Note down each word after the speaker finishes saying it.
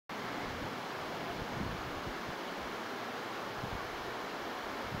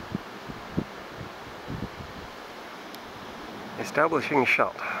Establishing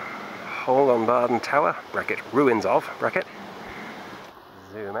shot. Hole on Baden Tower, bracket ruins of, bracket.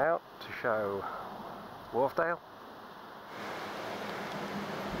 Zoom out to show Wharfdale.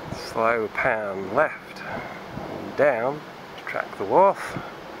 Slow pan left and down to track the wharf.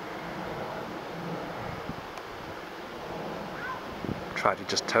 Try to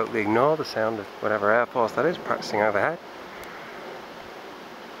just totally ignore the sound of whatever air force that is practicing overhead.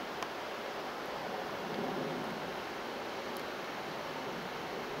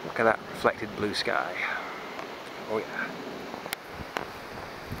 Look at that reflected blue sky. Oh yeah.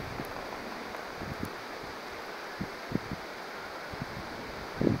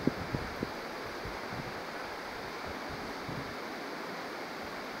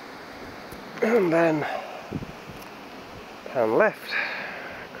 And then pan left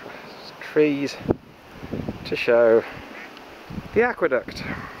across trees to show the aqueduct,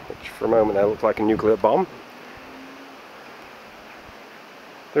 which for a moment there looked like a nuclear bomb.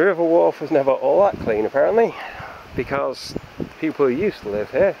 The river wharf was never all that clean apparently, because people who used to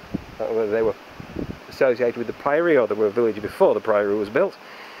live here, whether they were associated with the priory or they were a village before the priory was built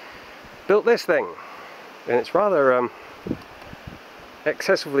this thing. And it's rather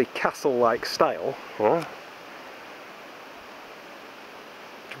excessively castle-like style, to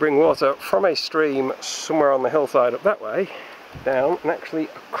bring water from a stream somewhere on the hillside up that way, down and actually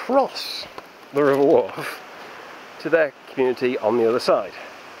across the river wharf to their community on the other side.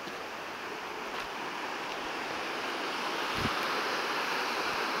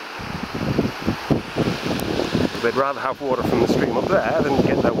 They'd rather have water from the stream up there than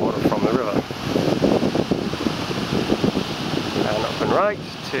get their water from the river. And up and right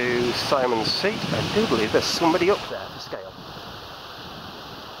to Simon's Seat. I do believe there's somebody up there to scale.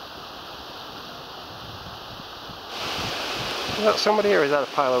 Is that somebody or is that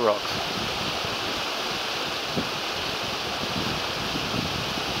a pile of rocks?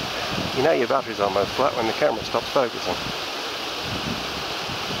 You know your battery's almost flat when the camera stops focusing.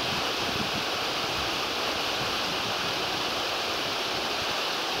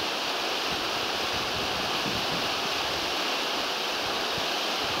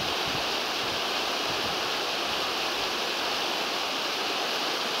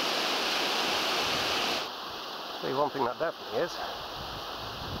 One thing that definitely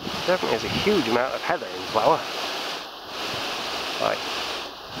is a huge amount of heather in flower. Like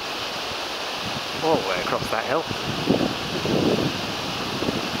all the way across that hill.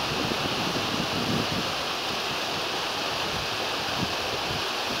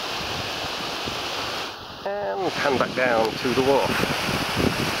 And pan back down to the wharf.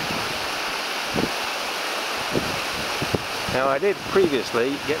 Now I did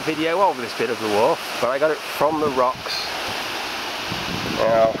previously get video of this bit of the wharf, but I got it from the rocks.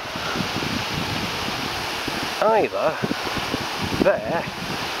 Now, either there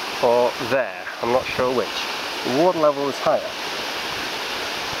or there, I'm not sure which. The water level is higher.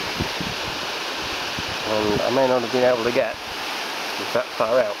 And I may not have been able to get that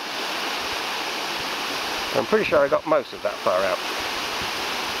far out. I'm pretty sure I got most of that far out.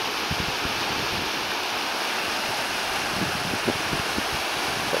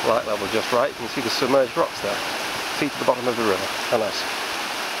 Light level just right, you can see the submerged rocks there. Feet to the bottom of the river. How nice.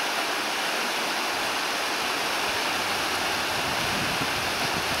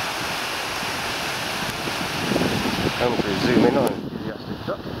 Come through, zoom in on enthusiastic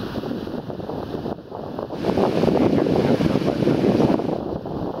duck.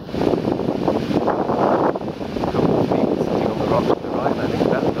 Couple of people sitting on the rocks to the right, I think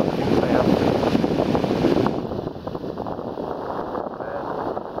that's duck things they have to.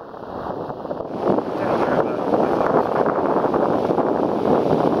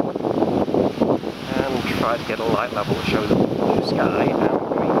 To get a light level that shows the blue sky and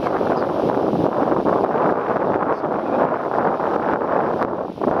green trees.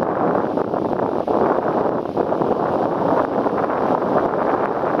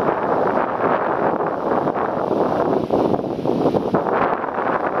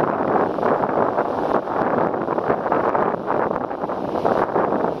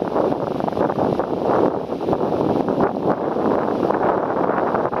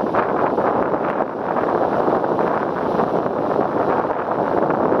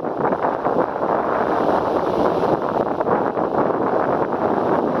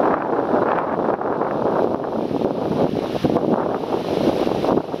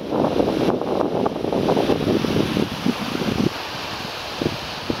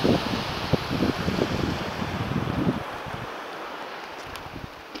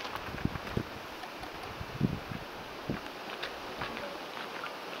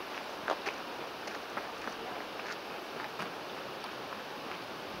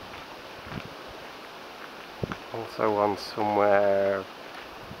 Also one somewhere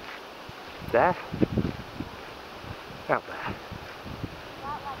there. Out there.